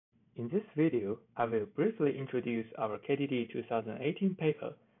In this video, I will briefly introduce our KDD 2018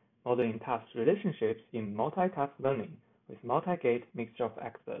 paper, Modeling Task Relationships in Multitask Learning with Multi-Gate Mixture of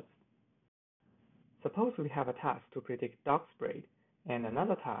Experts. Suppose we have a task to predict dog's breed and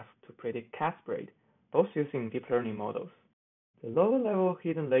another task to predict cat's breed, both using deep learning models. The lower-level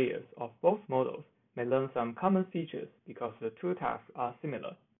hidden layers of both models may learn some common features because the two tasks are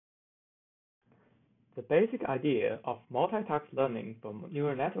similar. The basic idea of multitask learning for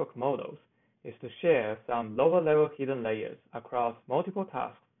neural network models is to share some lower-level hidden layers across multiple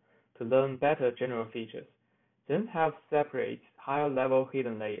tasks to learn better general features, then have separate higher-level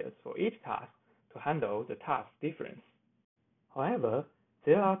hidden layers for each task to handle the task difference. However,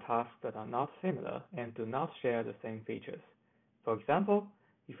 there are tasks that are not similar and do not share the same features. For example,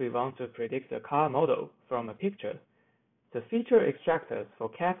 if we want to predict a car model from a picture, the feature extractors for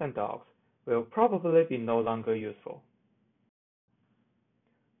cats and dogs will probably be no longer useful.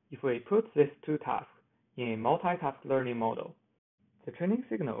 If we put these two tasks in a multitask learning model, the training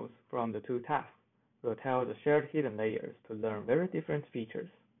signals from the two tasks will tell the shared hidden layers to learn very different features.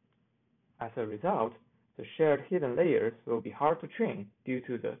 As a result, the shared hidden layers will be hard to train due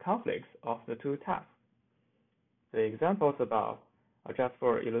to the conflicts of the two tasks. The examples above are just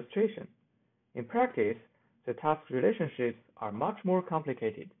for illustration. In practice, the task relationships are much more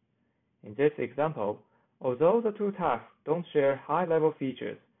complicated. In this example, although the two tasks don't share high-level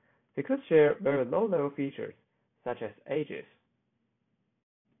features, they could share very low-level features, such as ages.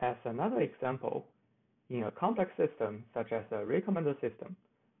 As another example, in a complex system such as a recommender system,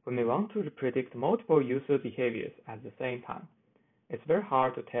 when we want to predict multiple user behaviors at the same time, it's very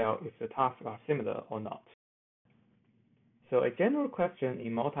hard to tell if the tasks are similar or not. So a general question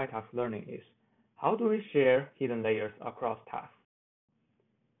in multitask learning is, how do we share hidden layers across tasks?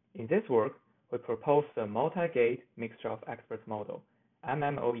 In this work, we propose the multi-gate mixture of experts model,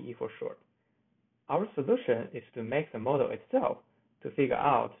 MMOE for short. Our solution is to make the model itself to figure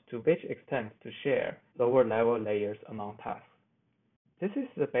out to which extent to share lower-level layers among tasks. This is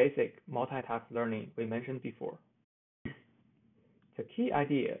the basic multitask learning we mentioned before. The key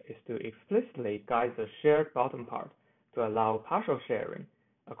idea is to explicitly guide the shared bottom part to allow partial sharing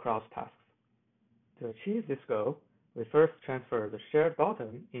across tasks. To achieve this goal, we first transfer the shared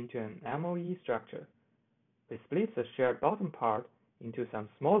bottom into an MOE structure. We split the shared bottom part into some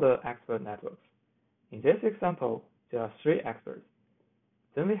smaller expert networks. In this example, there are 3 experts.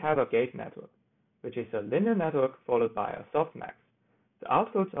 Then we have a gate network, which is a linear network followed by a softmax. The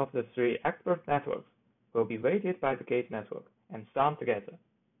outputs of the 3 expert networks will be weighted by the gate network and summed together.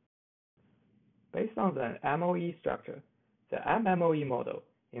 Based on the MOE structure, the MMOE model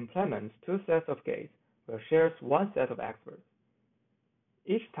implements 2 sets of gates where shares 1 set of experts.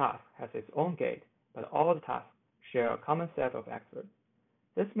 Each task has its own gate, but all the tasks share a common set of experts.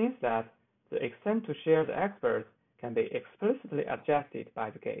 This means that the extent to share the experts can be explicitly adjusted by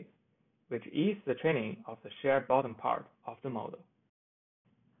the gates, which ease the training of the shared bottom part of the model.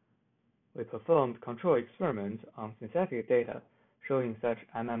 We performed control experiments on synthetic data showing such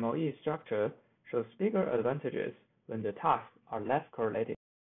MMOE structure shows bigger advantages when the tasks are less correlated.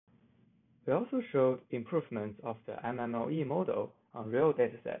 We also showed improvements of the MMOE model on real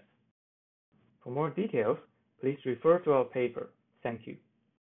datasets. For more details, please refer to our paper. Thank you.